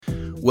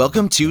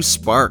Welcome to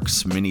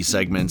Sparks, mini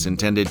segments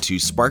intended to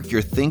spark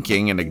your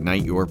thinking and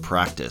ignite your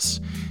practice.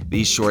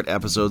 These short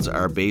episodes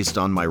are based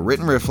on my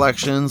written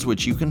reflections,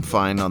 which you can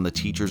find on the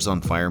Teachers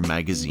on Fire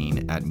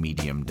magazine at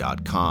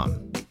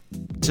medium.com.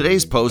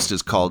 Today's post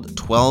is called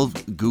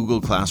 12 Google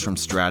Classroom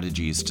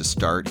Strategies to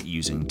Start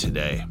Using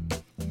Today.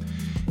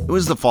 It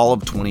was the fall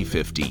of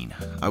 2015.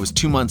 I was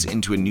 2 months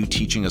into a new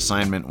teaching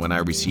assignment when I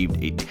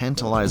received a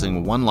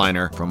tantalizing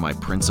one-liner from my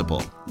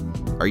principal.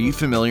 Are you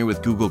familiar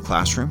with Google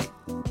Classroom?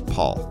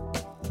 Paul.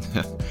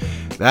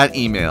 That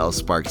email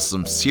sparked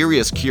some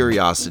serious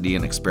curiosity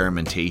and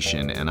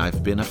experimentation, and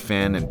I've been a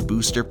fan and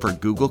booster for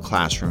Google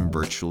Classroom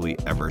virtually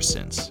ever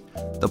since.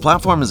 The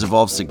platform has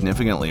evolved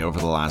significantly over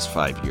the last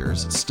 5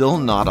 years. It's still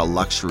not a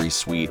luxury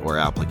suite or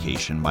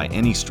application by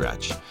any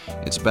stretch.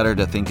 It's better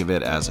to think of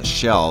it as a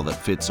shell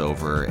that fits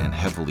over and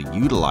heavily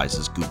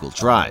utilizes Google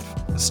Drive.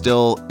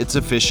 Still, it's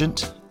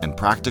efficient and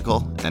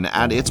practical, and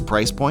at its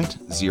price point,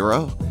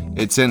 $0,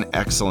 it's an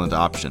excellent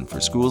option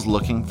for schools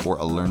looking for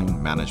a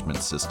learning management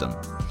system.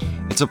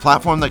 It's a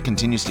platform that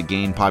continues to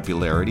gain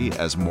popularity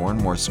as more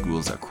and more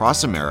schools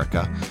across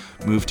America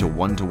move to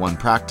one-to-one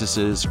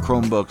practices,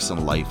 Chromebooks,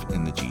 and life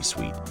in the G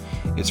Suite.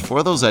 It's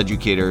for those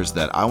educators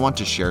that I want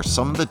to share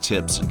some of the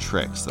tips and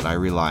tricks that I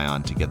rely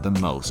on to get the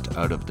most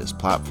out of this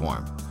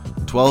platform.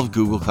 12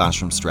 Google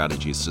Classroom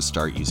strategies to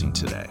start using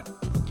today.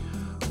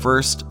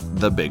 First,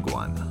 the big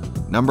one.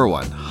 Number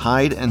 1,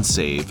 hide and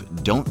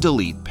save. Don't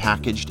delete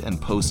packaged and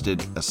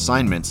posted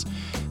assignments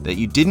that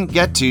you didn't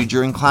get to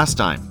during class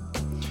time.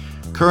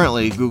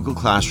 Currently, Google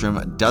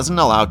Classroom doesn't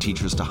allow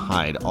teachers to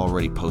hide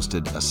already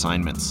posted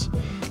assignments.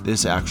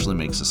 This actually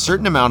makes a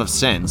certain amount of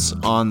sense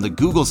on the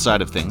Google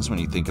side of things when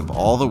you think of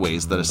all the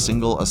ways that a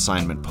single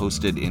assignment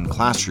posted in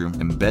Classroom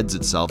embeds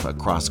itself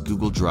across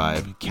Google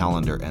Drive,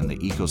 Calendar, and the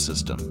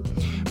ecosystem.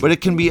 But it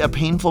can be a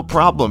painful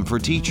problem for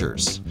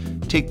teachers.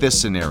 Take this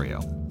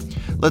scenario.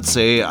 Let's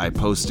say I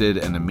posted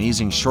an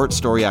amazing short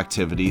story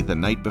activity the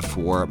night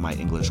before my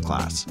English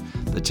class.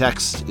 The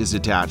text is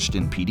attached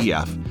in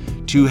PDF.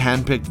 2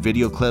 handpicked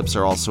video clips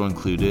are also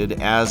included,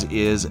 as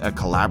is a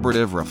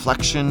collaborative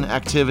reflection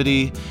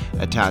activity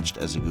attached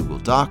as a Google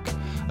Doc.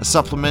 A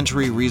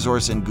supplementary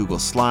resource in Google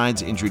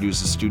Slides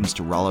introduces students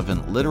to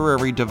relevant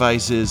literary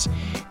devices,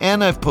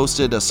 and I've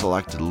posted a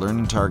selected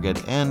learning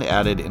target and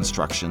added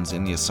instructions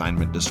in the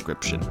assignment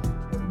description.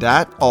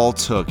 That all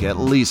took at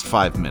least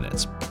 5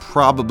 minutes,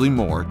 probably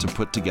more, to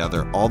put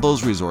together all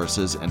those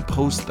resources and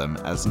post them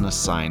as an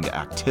assigned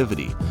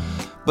activity.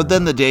 But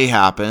then the day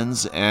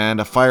happens, and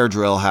a fire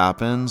drill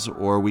happens,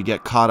 or we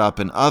get caught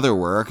up in other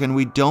work and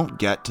we don't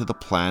get to the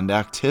planned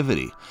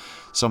activity.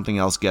 Something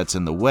else gets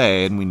in the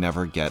way and we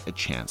never get a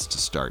chance to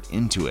start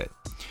into it.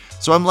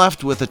 So I'm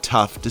left with a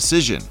tough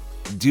decision.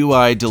 Do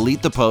I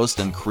delete the post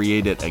and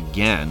create it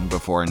again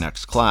before our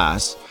next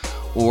class?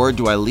 Or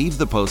do I leave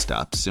the post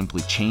up,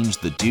 simply change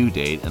the due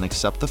date, and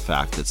accept the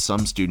fact that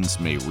some students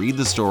may read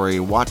the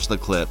story, watch the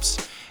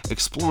clips,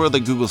 explore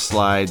the Google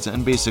Slides,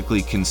 and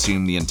basically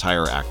consume the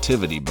entire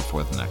activity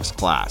before the next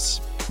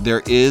class?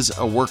 There is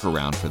a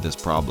workaround for this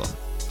problem.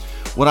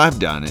 What I've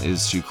done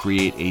is to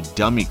create a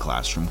dummy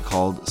classroom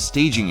called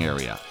Staging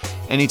Area.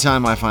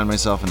 Anytime I find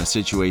myself in a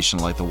situation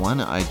like the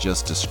one I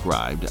just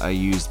described, I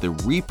use the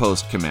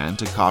repost command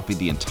to copy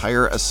the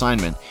entire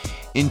assignment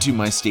into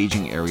my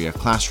Staging Area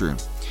classroom.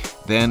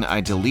 Then I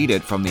delete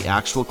it from the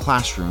actual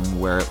classroom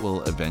where it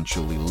will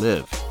eventually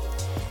live.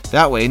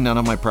 That way, none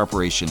of my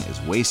preparation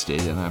is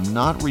wasted and I'm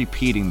not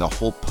repeating the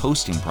whole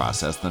posting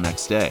process the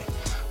next day.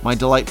 My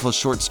delightful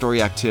short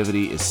story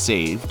activity is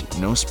saved,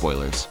 no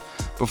spoilers.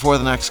 Before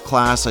the next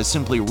class, I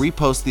simply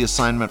repost the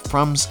assignment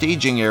from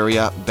Staging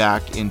Area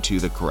back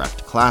into the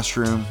correct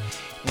classroom,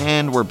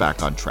 and we're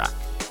back on track.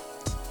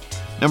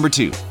 Number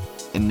 2,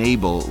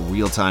 enable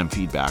real-time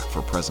feedback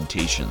for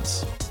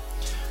presentations.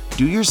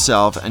 Do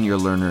yourself and your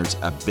learners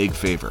a big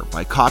favor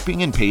by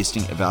copying and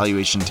pasting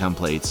evaluation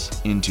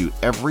templates into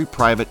every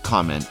private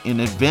comment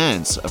in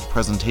advance of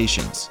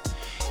presentations.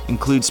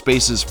 Include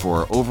spaces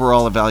for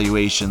overall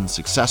evaluation,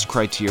 success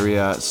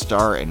criteria,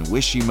 star and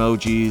wish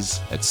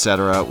emojis,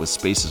 etc., with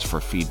spaces for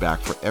feedback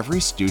for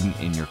every student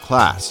in your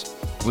class.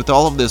 With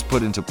all of this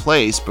put into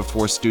place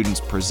before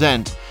students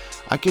present,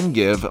 I can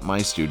give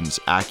my students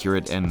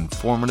accurate and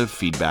informative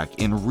feedback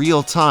in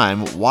real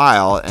time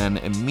while and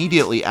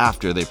immediately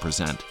after they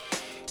present.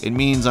 It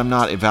means I'm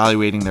not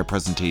evaluating their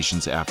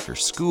presentations after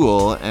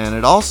school, and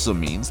it also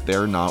means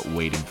they're not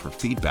waiting for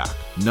feedback.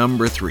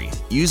 Number 3,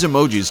 use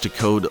emojis to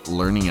code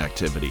learning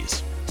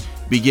activities.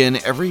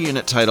 Begin every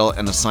unit title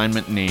and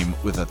assignment name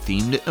with a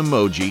themed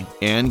emoji,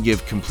 and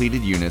give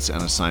completed units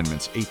and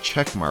assignments a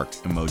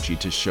checkmark emoji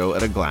to show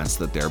at a glance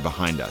that they're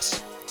behind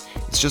us.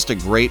 It's just a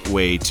great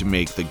way to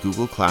make the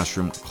Google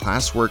Classroom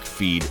classwork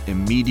feed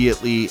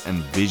immediately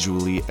and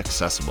visually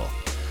accessible.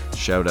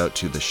 Shout out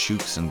to the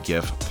Shooks and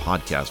GIF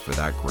podcast for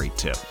that great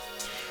tip.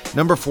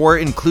 Number 4,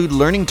 include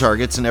learning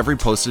targets in every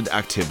posted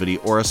activity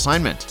or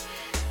assignment.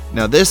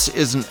 Now, this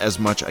isn't as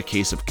much a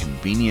case of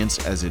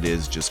convenience as it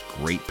is just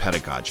great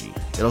pedagogy.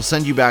 It'll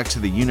send you back to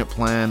the unit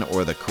plan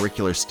or the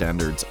curricular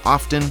standards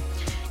often,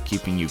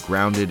 keeping you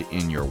grounded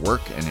in your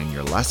work and in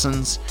your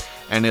lessons,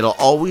 and it'll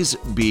always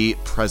be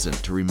present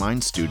to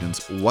remind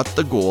students what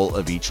the goal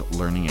of each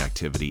learning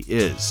activity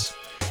is.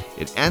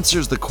 It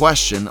answers the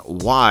question,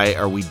 why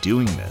are we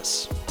doing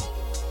this?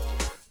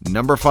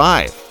 Number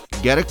 5,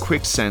 get a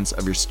quick sense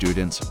of your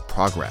students'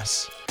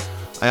 progress.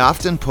 I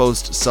often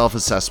post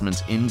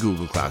self-assessments in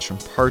Google Classroom,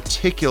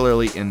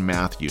 particularly in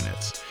math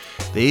units.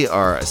 They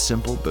are a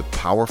simple but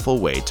powerful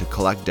way to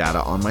collect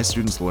data on my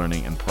students'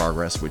 learning and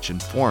progress, which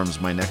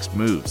informs my next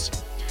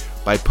moves.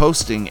 By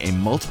posting a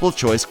multiple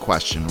choice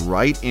question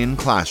right in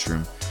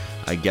Classroom,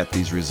 I get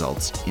these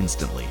results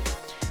instantly.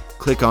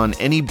 Click on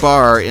any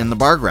bar in the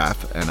bar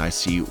graph and I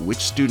see which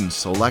students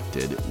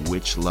selected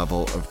which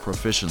level of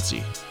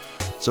proficiency.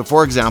 So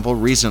for example,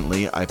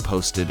 recently I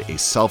posted a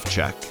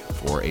self-check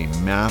for a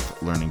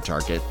math learning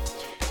target.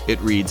 It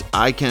reads,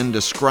 I can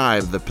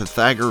describe the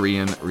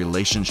Pythagorean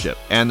relationship.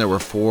 And there were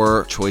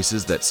 4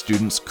 choices that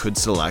students could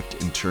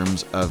select in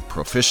terms of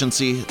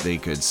proficiency. They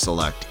could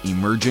select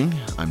emerging,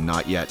 I'm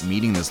not yet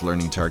meeting this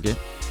learning target.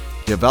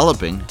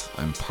 Developing,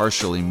 I'm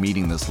partially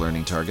meeting this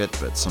learning target,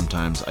 but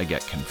sometimes I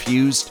get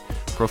confused.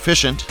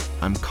 Proficient,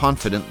 I'm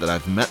confident that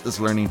I've met this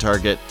learning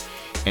target.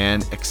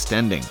 And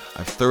extending,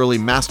 I've thoroughly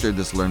mastered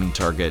this learning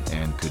target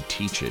and could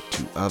teach it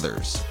to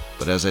others.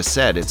 But as I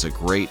said, it's a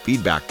great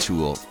feedback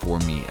tool for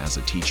me as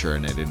a teacher,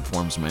 and it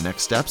informs my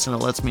next steps, and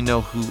it lets me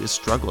know who is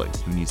struggling,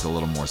 who needs a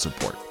little more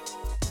support.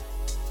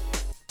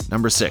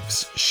 Number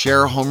 6,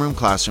 share homeroom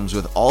classrooms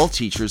with all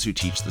teachers who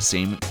teach the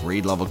same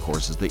grade level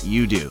courses that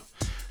you do.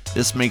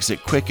 This makes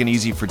it quick and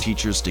easy for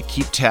teachers to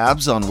keep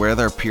tabs on where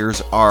their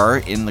peers are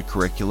in the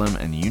curriculum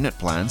and unit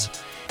plans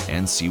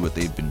and see what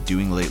they've been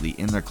doing lately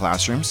in their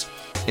classrooms.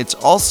 It's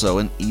also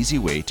an easy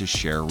way to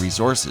share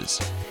resources.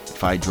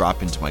 If I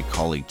drop into my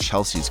colleague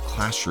Chelsea's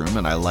classroom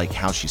and I like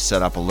how she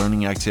set up a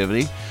learning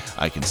activity,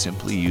 I can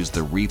simply use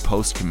the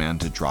repost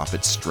command to drop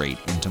it straight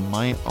into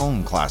my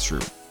own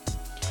classroom.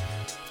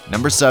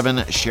 Number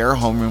 7, share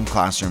homeroom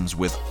classrooms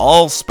with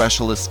all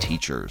specialist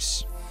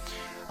teachers.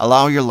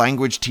 Allow your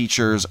language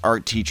teachers,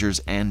 art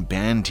teachers, and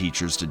band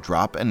teachers to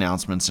drop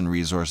announcements and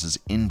resources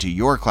into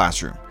your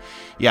classroom.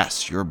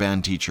 Yes, your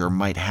band teacher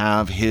might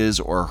have his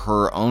or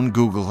her own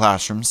Google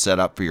Classroom set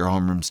up for your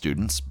homeroom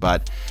students,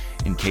 but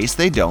in case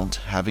they don't,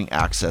 having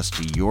access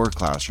to your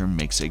classroom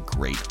makes a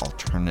great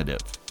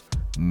alternative.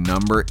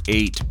 Number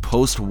 8,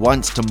 post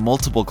once to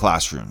multiple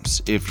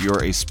classrooms. If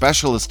you're a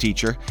specialist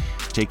teacher,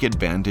 take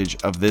advantage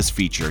of this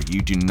feature.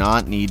 You do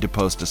not need to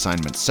post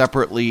assignments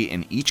separately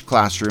in each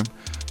classroom.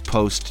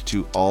 Post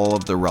to all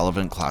of the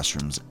relevant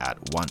classrooms at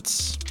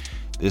once.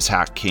 This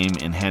hack came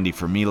in handy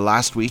for me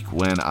last week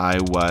when I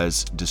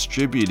was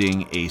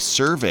distributing a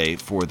survey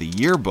for the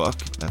yearbook.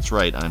 That's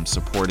right, I'm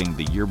supporting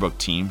the yearbook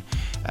team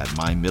at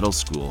my middle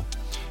school.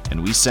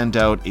 And we sent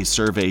out a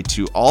survey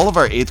to all of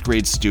our 8th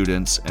grade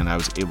students, and I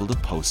was able to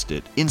post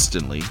it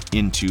instantly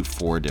into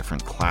 4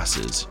 different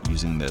classes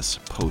using this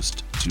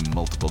post to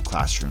multiple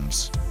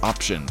classrooms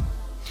option.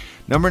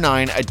 Number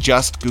 9,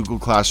 adjust Google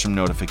Classroom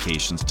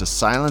notifications to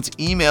silence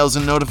emails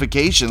and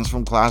notifications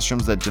from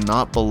classrooms that do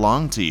not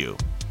belong to you.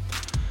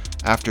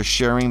 After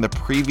sharing the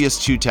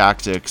previous 2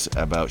 tactics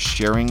about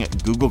sharing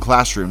Google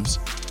Classrooms,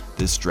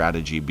 this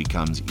strategy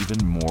becomes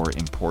even more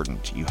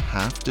important. You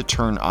have to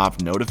turn off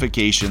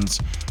notifications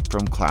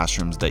from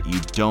classrooms that you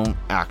don't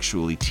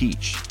actually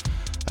teach.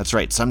 That's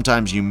right,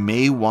 sometimes you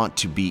may want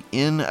to be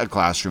in a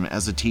classroom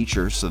as a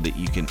teacher so that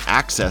you can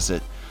access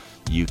it,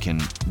 you can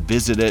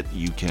visit it,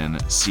 you can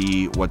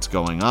see what's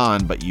going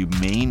on, but you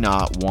may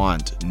not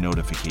want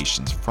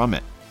notifications from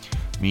it.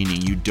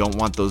 Meaning you don't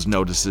want those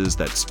notices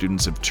that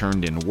students have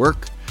turned in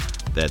work,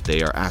 that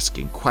they are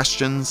asking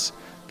questions,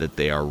 that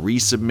they are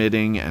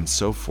resubmitting, and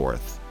so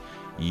forth.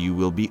 You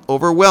will be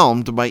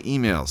overwhelmed by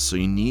emails, so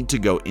you need to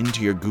go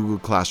into your Google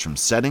Classroom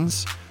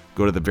settings,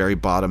 go to the very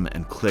bottom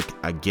and click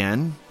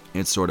again.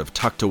 It's sort of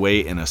tucked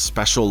away in a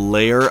special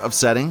layer of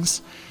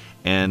settings,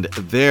 and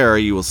there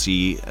you will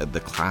see the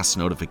class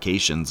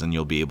notifications, and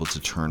you'll be able to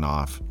turn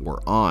off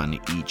or on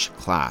each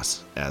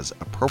class as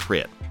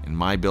appropriate. In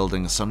my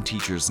building, some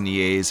teachers and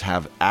EAs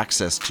have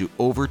access to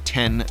over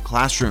 10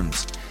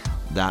 classrooms.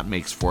 That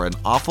makes for an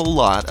awful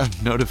lot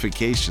of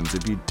notifications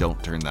if you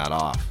don't turn that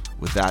off.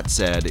 With that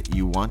said,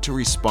 you want to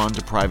respond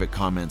to private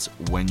comments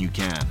when you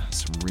can.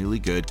 Some really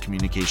good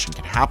communication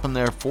can happen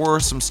there for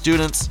some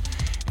students,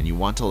 and you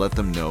want to let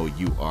them know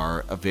you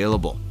are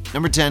available.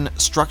 Number 10,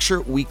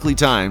 structure weekly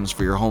times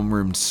for your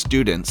homeroom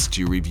students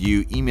to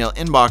review email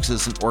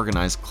inboxes and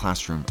organize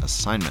classroom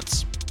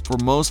assignments. For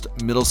most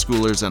middle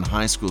schoolers and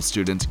high school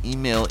students,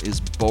 email is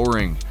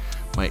boring.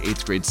 My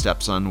 8th grade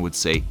stepson would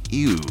say,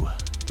 ew,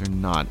 they're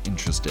not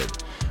interested.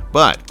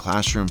 But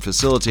Classroom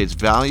facilitates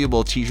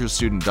valuable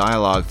teacher-student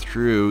dialogue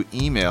through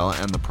email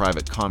and the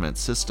private comment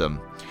system.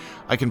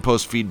 I can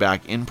post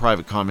feedback in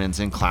private comments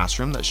in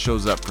Classroom that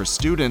shows up for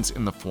students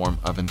in the form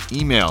of an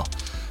email.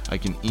 I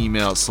can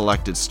email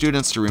selected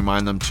students to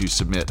remind them to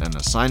submit an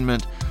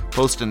assignment,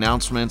 post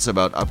announcements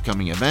about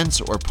upcoming events,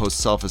 or post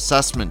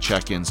self-assessment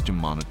check-ins to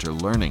monitor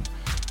learning.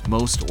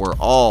 Most or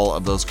all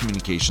of those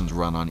communications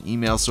run on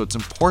email, so it's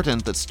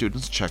important that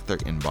students check their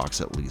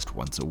inbox at least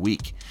once a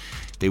week.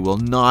 They will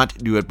not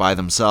do it by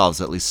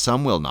themselves, at least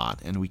some will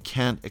not, and we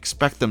can't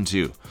expect them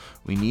to.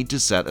 We need to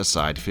set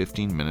aside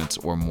 15 minutes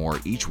or more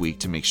each week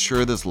to make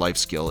sure this life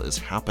skill is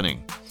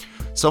happening.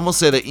 Some will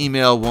say that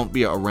email won't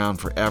be around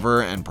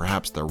forever, and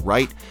perhaps they're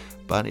right,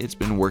 but it's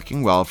been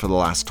working well for the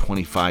last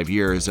 25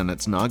 years and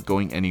it's not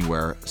going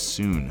anywhere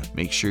soon.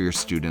 Make sure your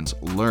students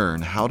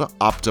learn how to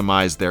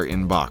optimize their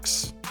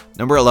inbox.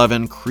 Number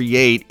 11,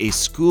 create a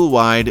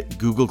school-wide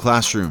Google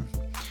Classroom.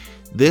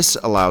 This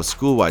allows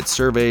school-wide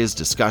surveys,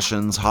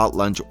 discussions, hot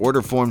lunch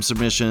order form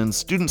submissions,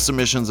 student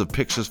submissions of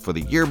pictures for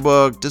the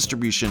yearbook,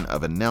 distribution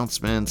of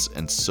announcements,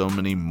 and so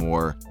many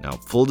more. Now,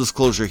 full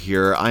disclosure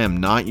here, I am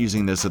not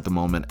using this at the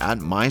moment at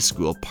my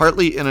school,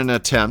 partly in an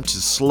attempt to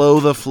slow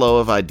the flow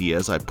of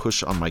ideas I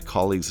push on my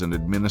colleagues and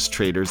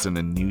administrators in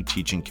a new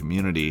teaching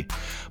community.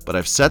 But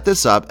I've set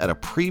this up at a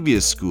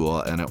previous school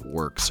and it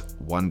works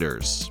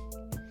wonders.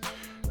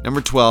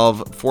 Number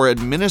 12, for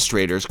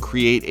administrators,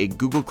 create a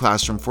Google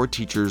Classroom for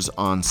teachers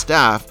on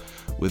staff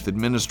with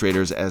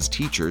administrators as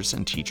teachers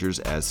and teachers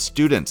as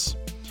students.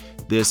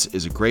 This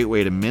is a great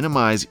way to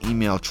minimize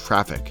email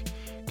traffic,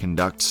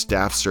 conduct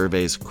staff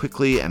surveys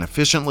quickly and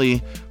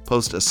efficiently,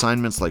 post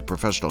assignments like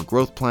professional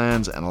growth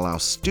plans, and allow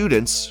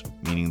students,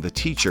 meaning the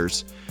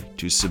teachers,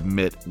 to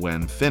submit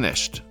when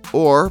finished,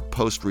 or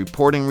post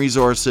reporting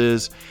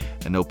resources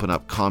and open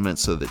up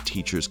comments so that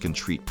teachers can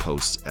treat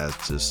posts as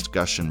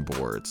discussion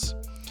boards.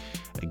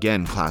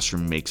 Again,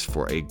 Classroom makes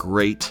for a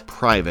great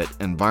private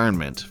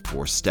environment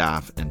for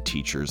staff and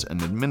teachers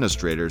and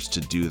administrators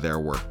to do their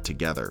work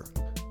together.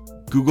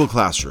 Google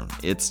Classroom.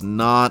 It's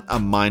not a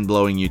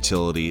mind-blowing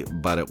utility,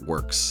 but it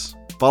works.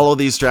 Follow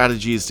these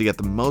strategies to get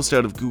the most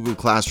out of Google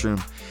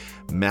Classroom,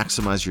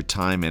 maximize your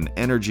time and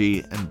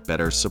energy, and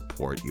better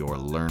support your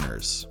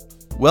learners.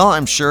 Well,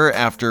 I'm sure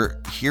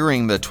after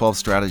hearing the 12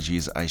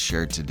 strategies I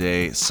shared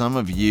today, some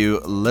of you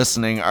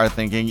listening are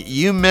thinking,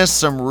 you missed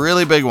some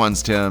really big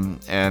ones, Tim.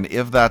 And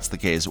if that's the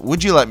case,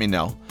 would you let me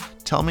know?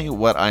 Tell me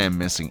what I am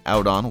missing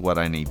out on, what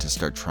I need to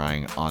start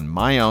trying on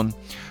my own.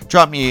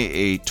 Drop me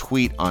a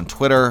tweet on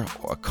Twitter,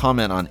 or a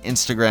comment on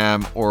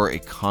Instagram, or a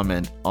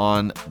comment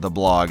on the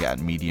blog at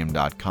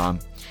medium.com.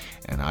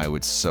 And I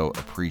would so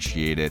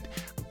appreciate it.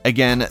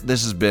 Again,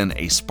 this has been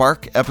a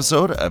Spark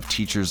episode of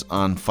Teachers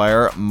on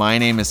Fire. My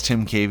name is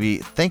Tim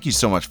Cavey. Thank you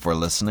so much for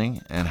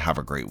listening and have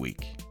a great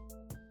week.